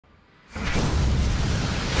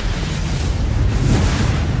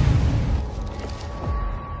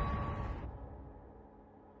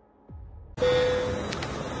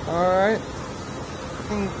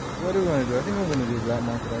What are we gonna do? I think I'm gonna do black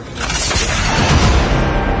market actually.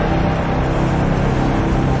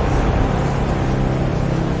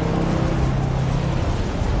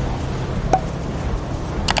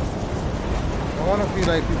 I wanna feel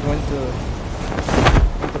like people went to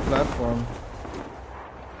platform.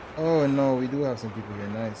 Oh no, we do have some people here,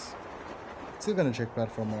 nice. Still gonna check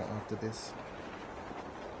platform out after this.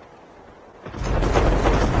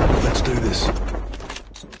 Let's do this.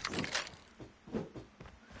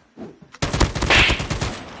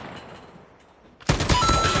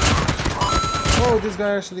 Oh, this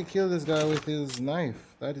guy actually killed this guy with his knife.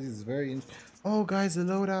 That is very interesting. Oh, guys, the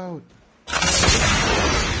loadout.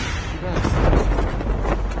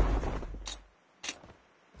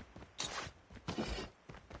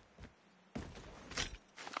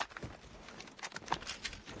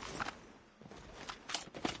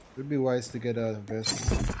 Would be wise to get a vest.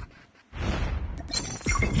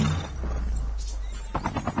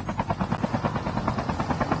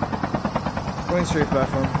 Going straight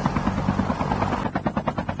platform.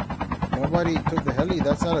 Nobody took the heli.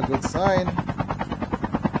 That's not a good sign.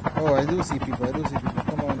 Oh, I do see people. I do see people.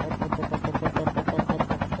 Come on, up, up, up, up, up, up, up, up, up,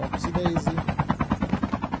 up, up. See Daisy.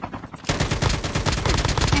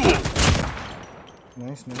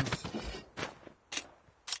 Nice, nice.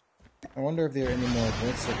 I wonder if there are any more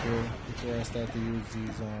vests up here before I start to use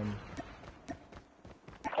these The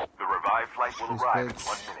revived flight will arrive in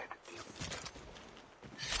 1 minute.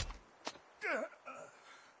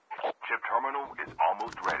 Chip terminal is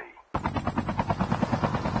almost ready.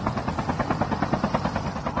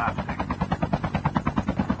 Collapsing.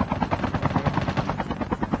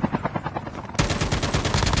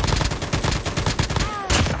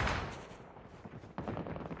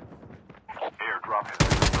 Airdrop has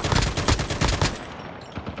been delivered.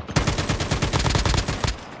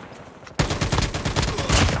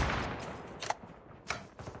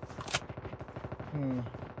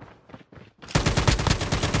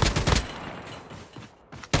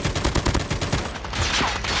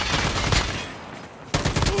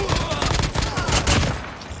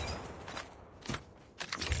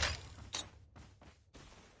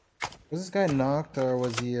 Was this guy knocked or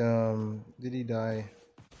was he did he die?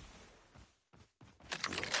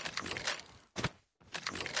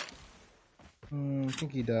 I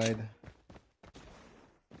think he died.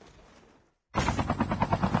 The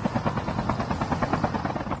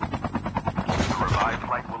revived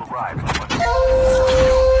flight will arrive in 1 minute.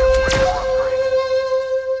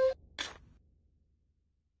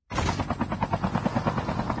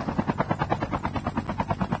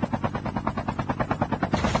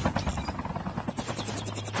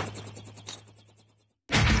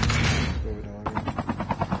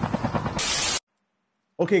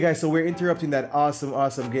 Okay guys, so we're interrupting that awesome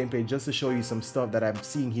gameplay just to show you some stuff that I'm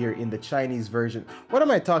seeing here in the Chinese version. What am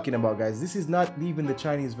I talking about, guys? This is not even the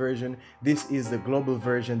Chinese version. This is the global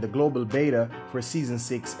version, the global beta for season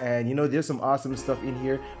 6. And you know, there's some awesome stuff in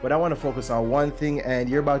here, but I want to focus on one thing, and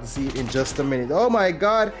you're about to see it in just a minute. Oh my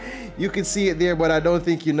god, you can see it there, but I don't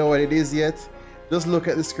think you know what it is yet. Just look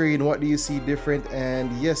at the screen. What do you see different? And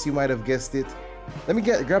yes, you might have guessed it. Let me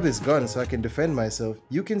grab this gun so I can defend myself.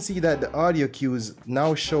 You can see that the audio cues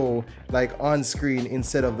now show like on screen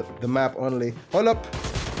instead of the map only. Hold up.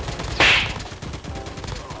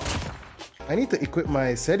 I need to equip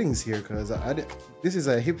my settings here because this is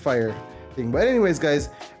a hipfire thing. But anyways, guys,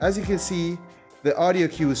 as you can see, the audio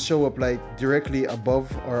cues show up like directly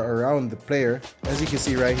above or around the player, as you can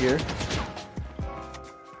see right here.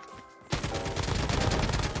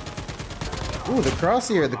 Ooh, the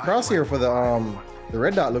crosshair for the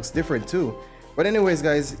red dot looks different too. But anyways,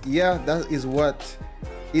 guys, yeah, that is what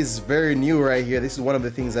is very new right here. This is one of the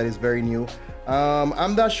things that is very new.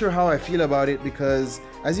 I'm not sure how I feel about it because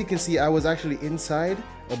as you can see, I was actually inside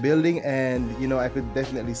a building and you know, I could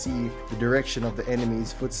definitely see the direction of the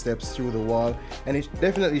enemy's footsteps through the wall, and it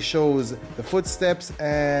definitely shows the footsteps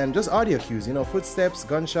and just audio cues, you know, footsteps,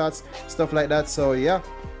 gunshots, stuff like that. So yeah.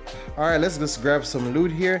 Alright, let's just grab some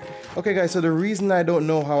loot here. Okay guys, so the reason I don't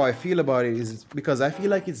know how I feel about it is because I feel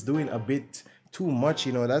like it's doing a bit too much,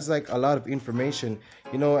 you know. That's like a lot of information,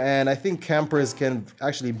 you know, and I think campers can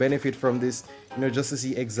actually benefit from this, you know, just to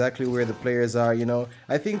see exactly where the players are, you know.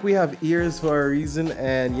 I think we have ears for a reason,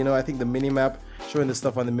 and you know, I think the minimap, showing the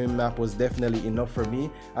stuff on the minimap was definitely enough for me.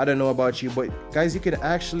 I don't know about you, but guys, you can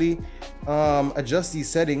actually adjust these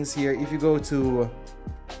settings here. If you go to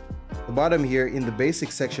the bottom here in the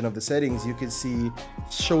basic section of the settings, you can see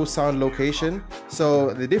show sound location.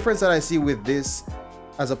 So the difference that I see with this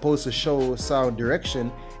as opposed to show sound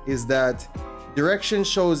direction is that direction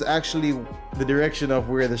shows actually the direction of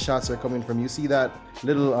where the shots are coming from. You see that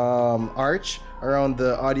little arch around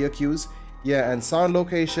the audio cues? Yeah, and sound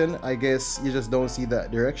location, I guess you just don't see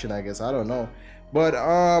that direction, I guess. I don't know. But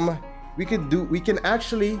we can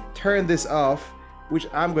actually turn this off, which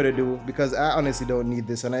I'm gonna do because I honestly don't need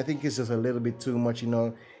this, and I think it's just a little bit too much, you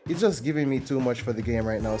know. It's just giving me too much for the game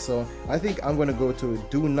right now. So I think I'm gonna go to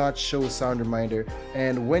do not show sound reminder,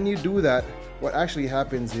 and when you do that, what actually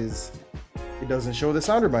happens is it doesn't show the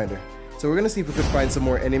sound reminder. So we're gonna see if we could find some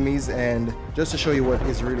more enemies, and just to show you what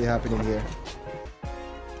is really happening here.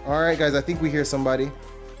 Alright guys, I think we hear somebody,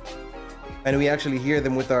 and we actually hear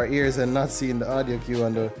them with our ears and not seeing the audio cue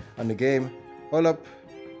on the game. Hold up.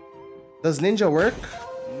 Does Ninja work?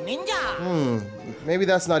 Ninja! Maybe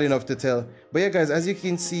that's not enough to tell. But yeah guys, as you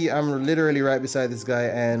can see, I'm literally right beside this guy,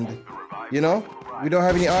 and you know, we don't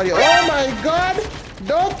have any audio. Oh my god!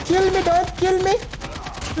 Don't kill me, don't kill me!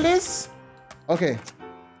 Please! Okay.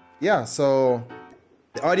 Yeah, so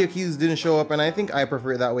the audio cues didn't show up, and I think I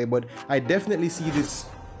prefer it that way, but I definitely see this.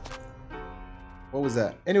 What was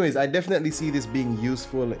that? Anyways, I definitely see this being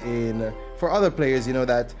useful for other players, you know,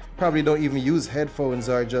 that probably don't even use headphones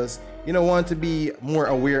or just, you know, want to be more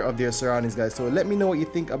aware of their surroundings, guys. So let me know what you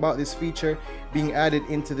think about this feature being added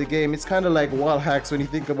into the game. It's kind of like wall hacks when you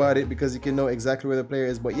think about it, because you can know exactly where the player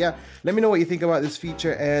is. But yeah, let me know what you think about this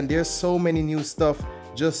feature, and there's so many new stuff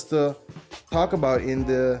just to talk about in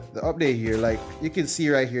the update here. Like you can see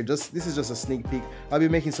right here, this is just a sneak peek. I'll be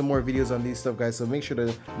making some more videos on these stuff, guys, so make sure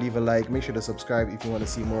to leave a like, make sure to subscribe if you want to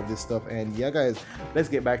see more of this stuff. And yeah guys, let's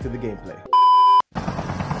get back to the gameplay.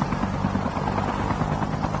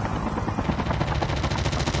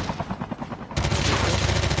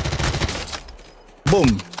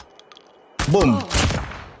 Boom. Boom.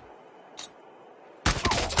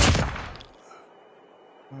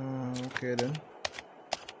 Okay then.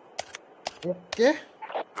 Okay.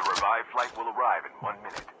 The revived flight will arrive in 1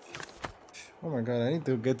 minute. Oh my god, I need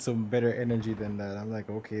to get some better energy than that. I'm like,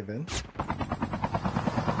 okay then.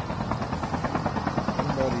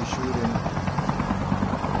 Somebody shooting.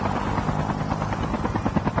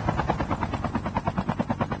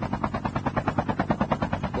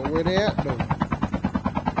 But where they at though?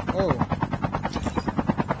 Oh.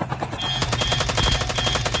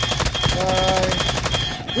 Bye.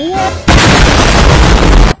 What?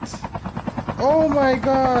 Oh my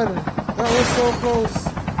god! That was so close.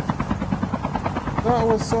 That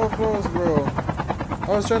was so close, bro. I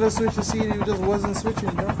was trying to switch to see it just wasn't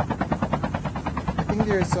switching, bro. I think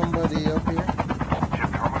there's somebody up here.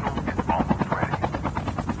 Chip terminal is almost ready.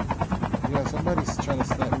 Yeah, somebody's trying to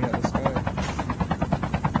snap me out of the sky.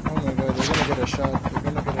 Oh my god, they're gonna get a shot. They're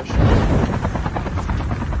gonna get a shot.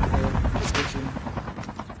 Yeah, switching.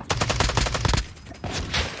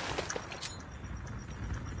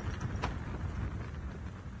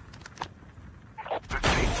 The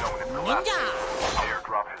safe zone is collapsing.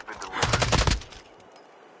 Airdrop has been delivered.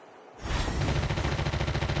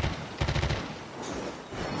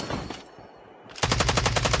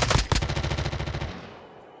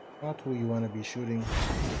 Not who you want to be shooting.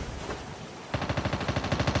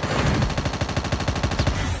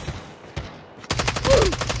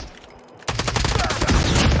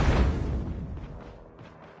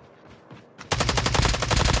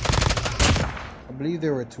 I believe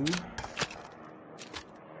there were two.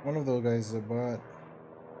 One of those guys is a bot.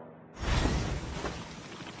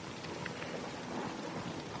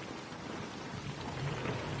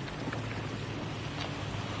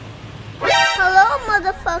 Hello,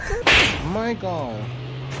 motherfucker. My god.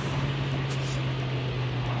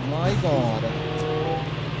 My god.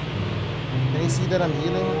 Can you see that I'm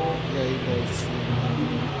healing? Yeah, you guys see.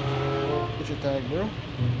 Get your tag, bro.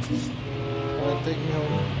 Alright, take me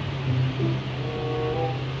home.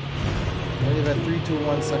 I live at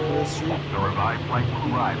 321 Sakura Street. The revived flight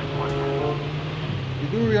will arrive in 1 minute. You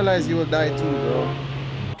do realize you will die too, bro.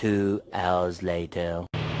 2 hours later.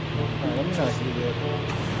 Alright, let me not heal yet.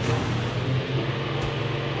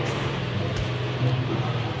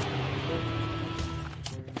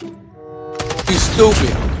 You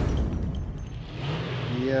stupid.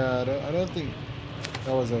 Yeah, I don't think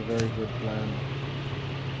that was a very good plan.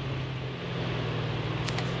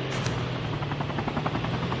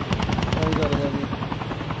 Oh, we got a heavy.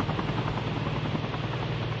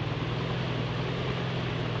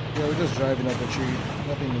 Yeah, we're just driving up a tree.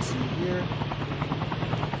 Nothing to see here.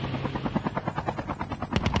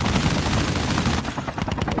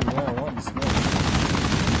 Oh yeah, I want the smoke.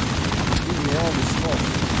 Give me all the smoke.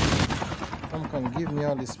 Come, give me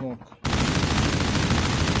all the smoke.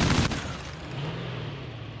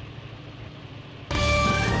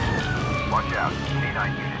 Watch out. C9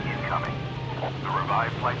 unit incoming. The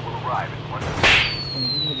revived flight will arrive in 1 minute. Give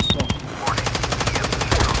me the stuff. Warning, EMP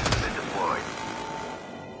drone has been deployed.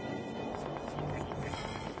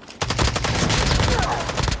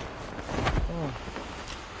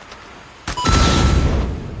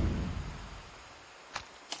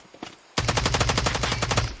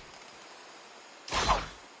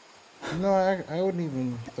 No, I wouldn't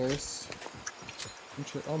even thirst.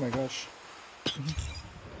 Oh my gosh.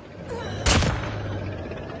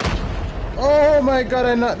 Oh my god,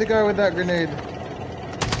 I knocked the guy with that grenade.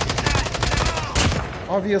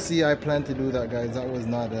 Obviously, I planned to do that, guys. That was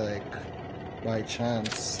not like by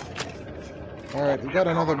chance. Alright, we got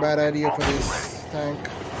another bad idea for this tank.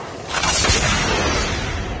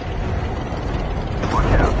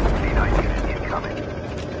 Watch out, C9 unit incoming.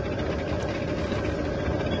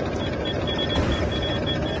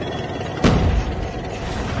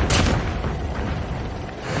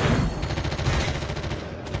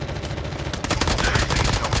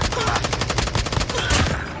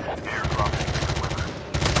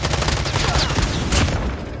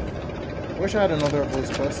 Wish I had another of those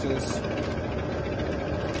clusters.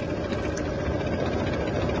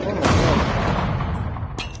 Oh my god.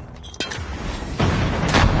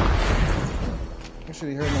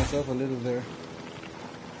 Actually hurt myself a little there.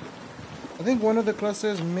 I think one of the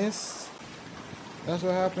clusters missed. That's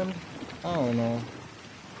what happened. I don't know.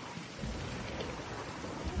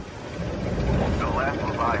 The last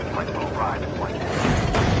revived flight will arrive in 1 minute.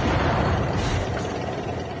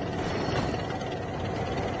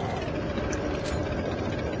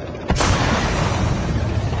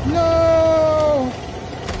 No!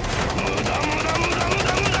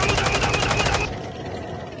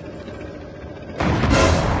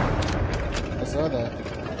 I saw that.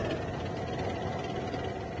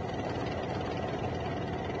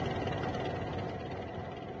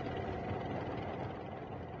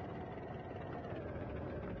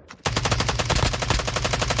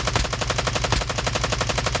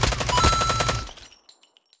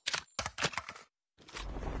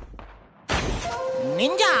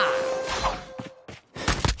 Ninja!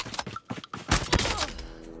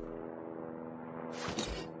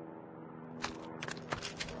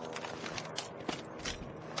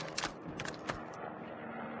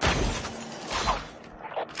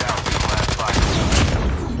 Down to the last 5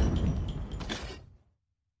 minutes.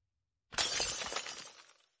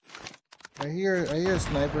 I hear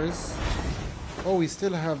snipers. Oh, we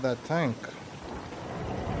still have that tank.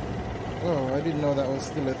 Oh, I didn't know that was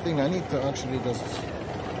still a thing. I need to actually just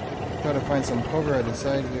try to find some cover at the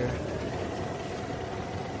side here.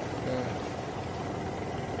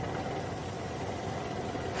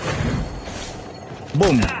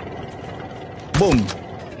 Boom. Boom.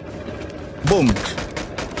 Boom.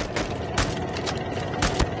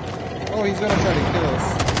 Oh, he's gonna try to kill us.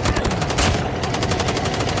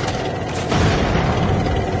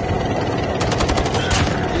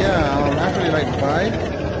 Yeah, actually like bye.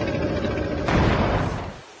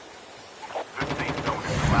 The safe zone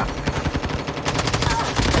is collapsing.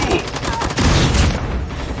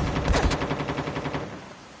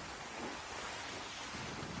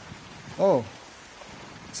 Oh,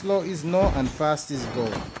 slow is no and fast is go.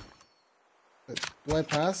 Do I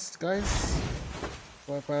pass, guys?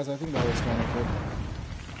 Do I pass? I think that was kind of good.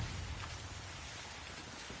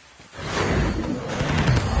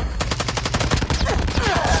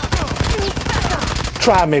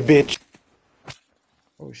 Try me, bitch.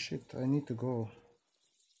 Oh shit, I need to go.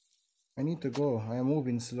 I need to go. I am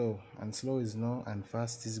moving slow. And slow is no and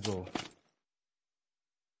fast is go.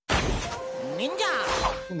 Ninja!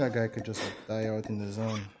 I think that guy could just die out in the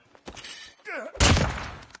zone.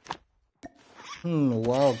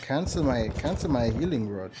 Wow, cancel my healing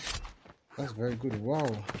rod. That's very good. Wow.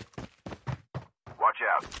 Watch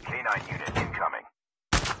out, K9 unit incoming.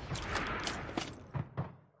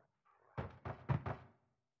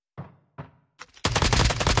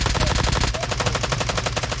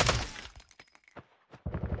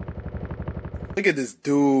 Look at this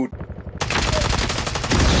dude.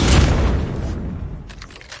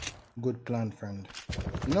 Good plan, friend.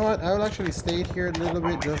 You know what? I will actually stay here a little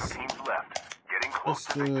bit just Teams left. Getting close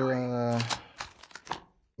to victory. to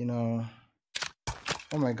you know.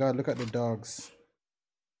 Oh my god, look at the dogs.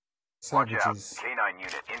 Watch out, Savages. K9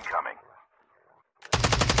 unit incoming.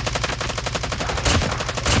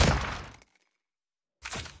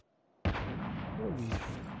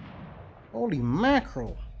 Holy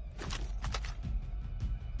mackerel.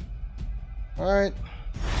 Alright.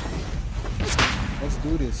 Let's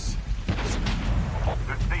do this.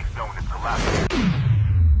 The safe zone is collapsing.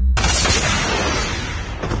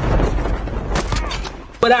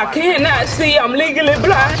 But I cannot see, I'm legally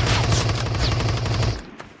blind.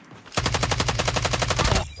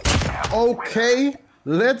 Okay,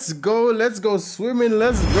 let's go swimming.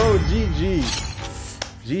 Let's go.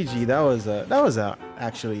 GG. That was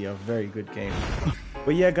actually a very good game.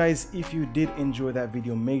 But yeah, guys, if you did enjoy that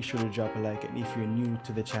video, make sure to drop a like, and if you're new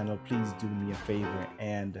to the channel, please do me a favor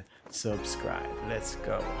and subscribe. Let's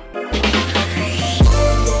go.